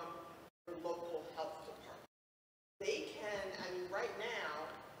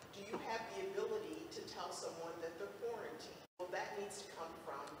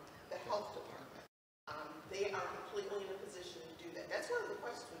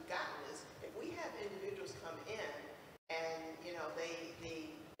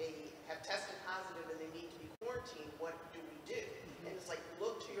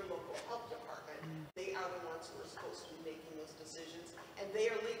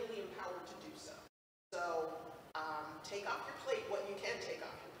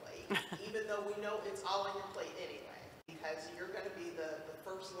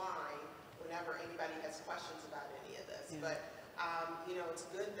first line whenever anybody has questions about any of this. But, you know, it's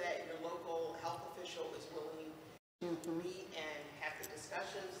good that your local health official is willing to meet and have the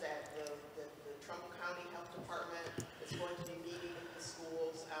discussions, that the Trumbull County Health Department is going to be meeting with the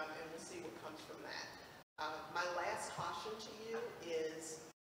schools, and we'll see what comes from that. My last caution to you is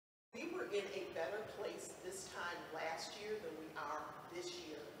we were in a better place this time last year than we are this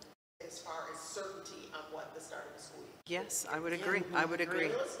year as far as certainty on what the start of the school year. Yes, I would agree. I would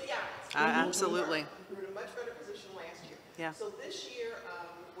agree. Let's be honest. Absolutely. We were in a much better position last year. Yeah. So this year,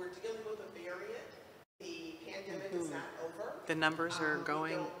 we're dealing with a variant. The pandemic is not over. The numbers are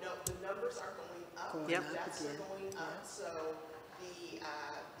going. No, the numbers are going up. Yep. The deaths are going up. So the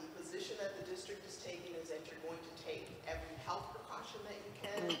position that the district is taking is that you're going to take every health precaution that you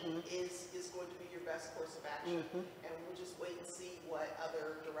can is going to be your best course of action. And we'll just wait and see what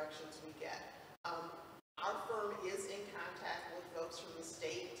other directions we get. Our firm is in contact with folks from the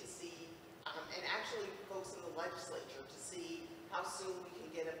state to see, and actually folks in the legislature to see how soon we can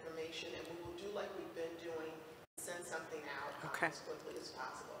get information, and we will do like we've been doing, send something out as quickly as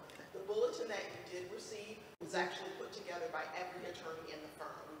possible. The bulletin that you did receive was actually put together by every attorney in the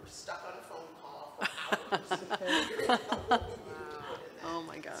firm. We were stuck on a phone call for hours. Oh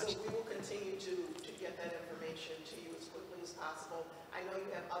my gosh. So we will continue to get that information to you as quickly as possible. I know you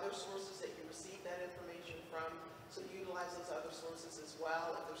have other sources that you receive that information from, so utilize those other sources as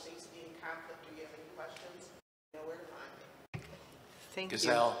well. If there seems to be any conflict or you have any questions, you know where to find me. Thank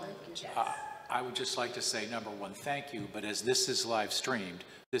Gazelle, I would just like to say, number one, thank you, but as this is live streamed,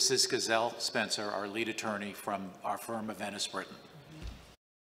 this is Gazelle Spencer, our lead attorney from our firm of Ennis Britton.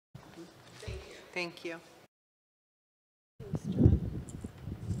 Thank you. Thank you.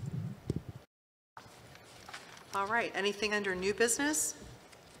 All right, anything under new business?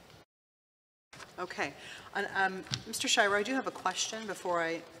 Okay. Mr. Shiro, I do have a question before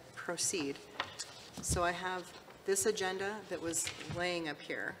I proceed. So I have this agenda that was laying up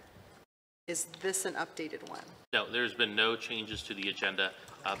here. Is this an updated one? No, there's been no changes to the agenda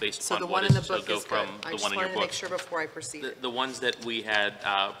based So upon the what one in the is, so book go is from good. I the just one in your wanted to make book. sure before I proceed. The ones that we had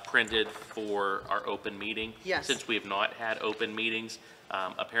printed for our open meeting. Yes. Since we have not had open meetings,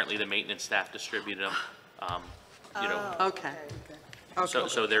 apparently the maintenance staff distributed them, you know. Okay.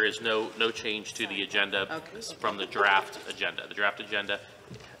 So there is no change to the agenda from the draft agenda. The draft agenda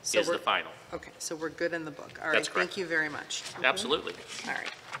So is the we're- final. Okay, so we're good in the book. All right, That's correct. thank you very much. Absolutely. All right.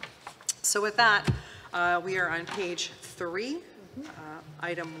 So with that, we are on page 3,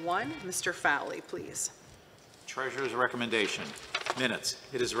 item 1. Mr. Fowley, please. Treasurer's recommendation. Minutes.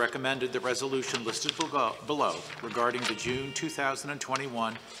 It is recommended the resolution listed below regarding the June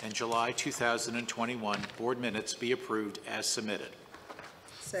 2021 and July 2021 board minutes be approved as submitted.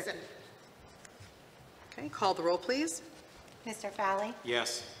 Second. Okay, call the roll, please. Mr. Fowley?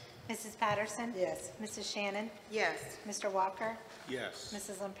 Yes. Mrs. Patterson? Yes. Mrs. Shannon? Yes. Mr. Walker? Yes.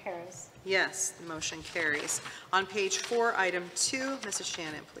 Mrs. Lamperos? Yes, the motion carries. On page 4, item 2, Mrs.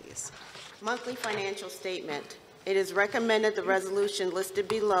 Shannon, please. Monthly financial statement. It is recommended the resolution listed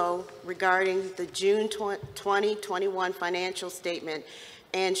below regarding the June 2021 financial statement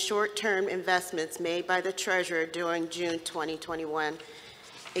and short-term investments made by the treasurer during June 2021.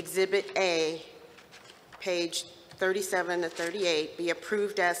 Exhibit A, page 37 to 38, be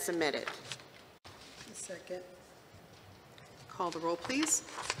approved as submitted. Second. Call the roll, please.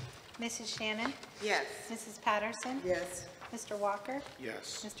 Mrs. Shannon? Yes. Mrs. Patterson? Yes. Mr. Walker?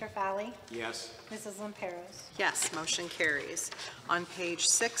 Yes. Mr. Fowley? Yes. Mrs. Lamperos? Yes, motion carries. On page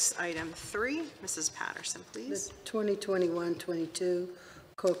 6, item 3, Mrs. Patterson, please. 2021-22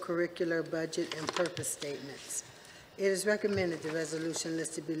 co-curricular budget and purpose statements. It is recommended the resolution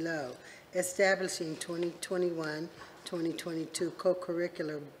listed below establishing 2021-2022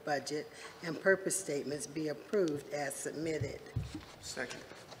 co-curricular budget and purpose statements be approved as submitted. Second.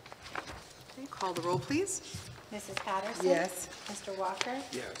 Okay, call the roll, please. Mrs. Patterson? Yes. Mr. Walker?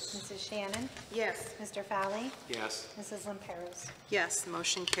 Yes. Mrs. Shannon? Yes. Mr. Fowley? Yes. Mrs. Lamperos? Yes, the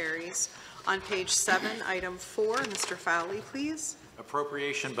motion carries. On page 7, item 4, Mr. Fowley, please.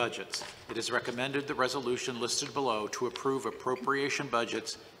 Appropriation budgets. It is recommended the resolution listed below to approve appropriation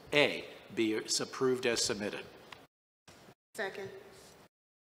budgets A be approved as submitted. Second.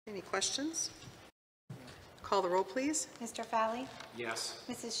 Any questions? Call the roll, please. Mr. Fowley? Yes.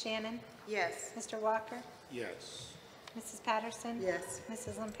 Mrs. Shannon? Yes. Mr. Walker? Yes. Mrs. Patterson? Yes.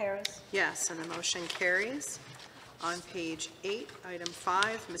 Mrs. Lamperos? Yes, and the motion carries. On page 8, item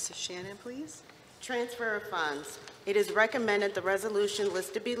 5, Mrs. Shannon, please. Transfer of funds. It is recommended the resolution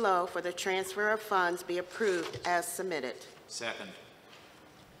listed below for the transfer of funds be approved as submitted. Second.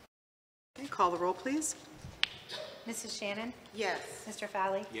 Okay, call the roll, please. Mrs. Shannon? Yes. Mr.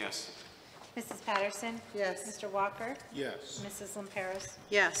 Fowley? Yes. Mrs. Patterson? Yes. Mr. Walker? Yes. Mrs. Lamperos?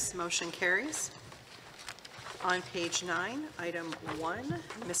 Yes, motion carries. On page 9, item 1,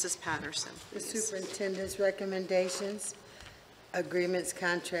 Mrs. Patterson, The please. superintendent's recommendations, agreements,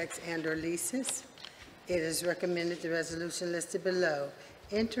 contracts, and/or leases. It is recommended the resolution listed below,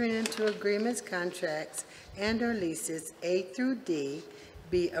 entering into agreements, contracts, and/or leases A through D,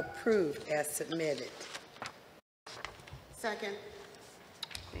 be approved as submitted. Second.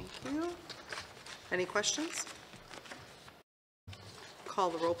 Thank you. Any questions? Call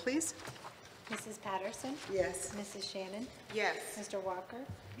the roll, please. Mrs. Patterson? Yes. Mrs. Shannon? Yes. Mr. Walker?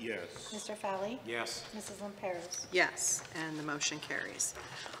 Yes. Mr. Fowley? Yes. Mrs. Lamperos? Yes, and the motion carries.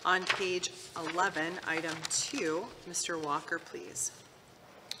 On page 11, item 2, Mr. Walker, please.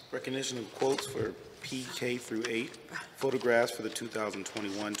 Recognition of quotes for PK through 8 photographs for the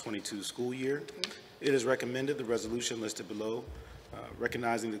 2021-22 school year. It is recommended the resolution listed below,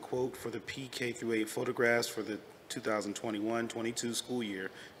 recognizing the quote for the PK through 8 photographs for the 2021-22 school year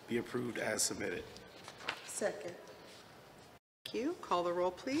be approved as submitted. Second. Thank you. Call the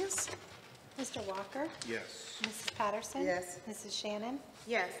roll, please. Mr. Walker? Yes. Mrs. Patterson? Yes. Mrs. Shannon?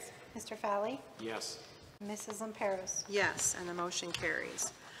 Yes. Mr. Fowley? Yes. Mrs. Lamperos? Yes, and the motion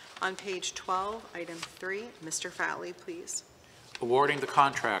carries. On page 12, item 3, Mr. Fowley, please. Awarding the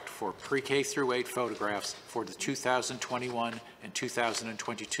contract for pre-K through 8 photographs for the 2021 and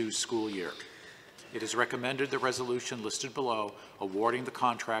 2022 school year. It is recommended the resolution listed below awarding the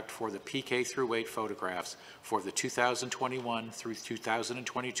contract for the PK through 8 photographs for the 2021 through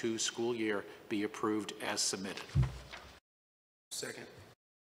 2022 school year be approved as submitted. Second.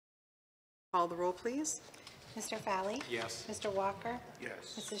 Call the roll, please. Mr. Fowley? Yes. Mr. Walker?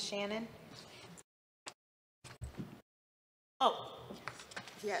 Yes. Mrs. Shannon?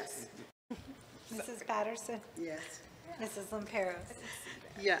 Yes. Mrs. Patterson? Yes. Mrs. Lamperos?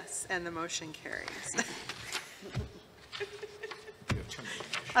 Yes, and the motion carries.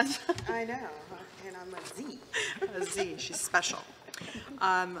 I know, and I'm a Z. A Z, she's special.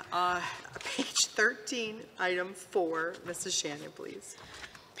 Page 13, item 4, Mrs. Shannon, please.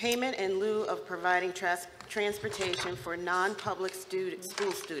 Payment in lieu of providing transportation for non-public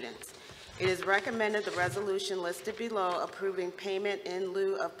school students. It is recommended the resolution listed below approving payment in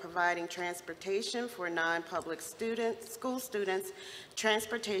lieu of providing transportation for non-public school students,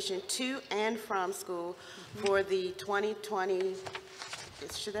 transportation to and from school for the 2020,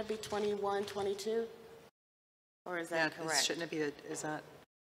 should that be 21, 22? Or is that correct? Shouldn't it be, is that?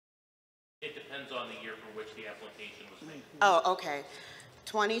 It depends on the year for which the application was made. Oh, okay.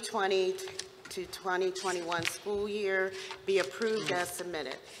 2020 to 2021 school year be approved as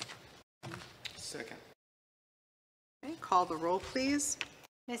submitted. Second. Okay, call the roll, please.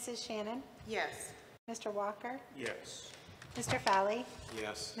 Mrs. Shannon? Yes. Mr. Walker? Yes. Mr. Fowley?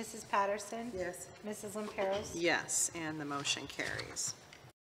 Yes. Mrs. Patterson? Yes. Mrs. Lamperos? Yes, and the motion carries.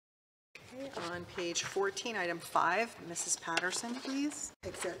 Okay, on page 14, item 5, Mrs. Patterson, please.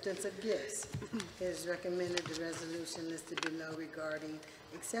 Acceptance of gifts. It is recommended the resolution listed below regarding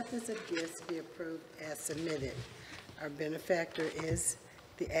acceptance of gifts be approved as submitted. Our benefactor is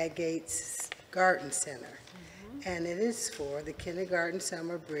the Agates Garden Center, and it is for the kindergarten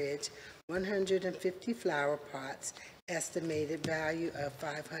summer bridge, 150 flower pots, estimated value of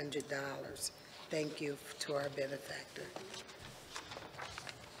 $500. Thank you to our benefactor.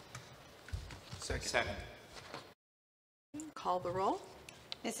 Second. Call the roll.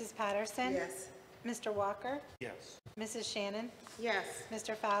 Mrs. Patterson? Yes. Mr. Walker? Yes. Mrs. Shannon? Yes.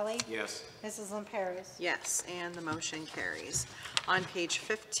 Mr. Fowley? Yes. Mrs. Lamperos? Yes, and the motion carries. On page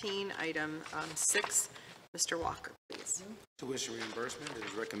 15, item 6, Mr. Walker, please. Tuition reimbursement. It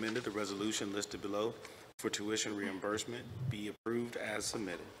is recommended the resolution listed below for tuition reimbursement be approved as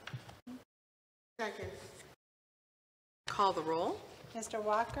submitted. Second. Call the roll. Mr.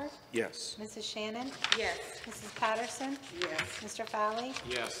 Walker? Yes. Mrs. Shannon? Yes. Mrs. Patterson? Yes. Mr. Fowley?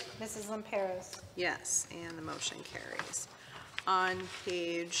 Yes. Mrs. Lamperos? Yes, and the motion carries. On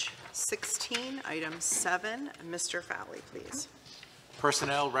page 16, item 7, Mr. Fowley, please.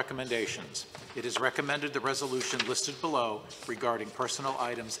 Personnel recommendations. It is recommended the resolution listed below regarding personnel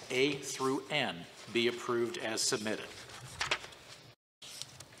items A through N be approved as submitted.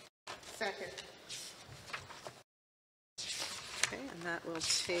 Second. Okay, and that will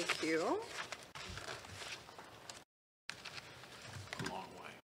take you, A long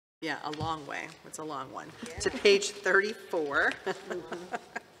way. yeah, a long way. It's a long one. To page 34.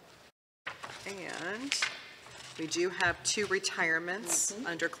 And we do have 2 retirements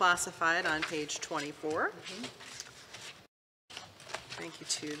under classified on page 24. Thank you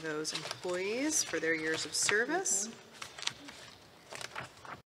to those employees for their years of service.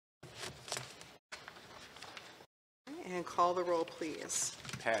 And call the roll, please.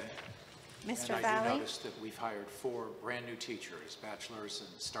 Patty? Mr. And I Valley? do notice that we've hired 4 brand-new teachers, bachelors,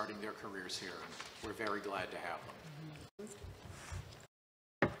 and starting their careers here, and we're very glad to have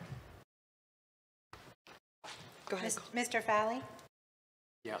them. Go ahead. Mr. Valley?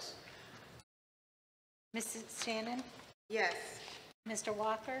 Yes. Mrs. Shannon? Yes. Mr.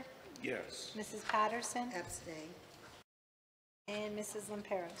 Walker? Yes. Mrs. Patterson? Abstain. And Mrs.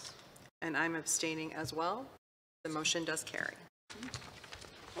 Lamperos? And I'm abstaining as well. The motion does carry.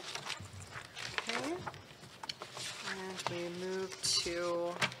 Okay. And we move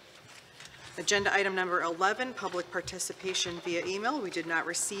to agenda item number 11, public participation via email. We did not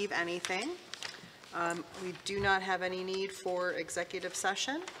receive anything. We do not have any need for executive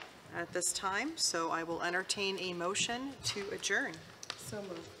session at this time, so I will entertain a motion to adjourn. So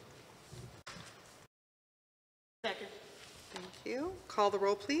moved. Second. Thank you. Call the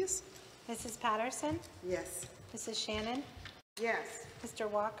roll, please. Mrs. Patterson? Yes. Mrs. Shannon? Yes. Mr.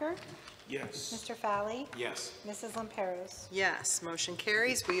 Walker? Yes. Mr. Valley? Yes. Mrs. Lamperos? Yes, motion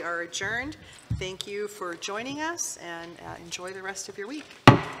carries. We are adjourned. Thank you for joining us, and enjoy the rest of your week.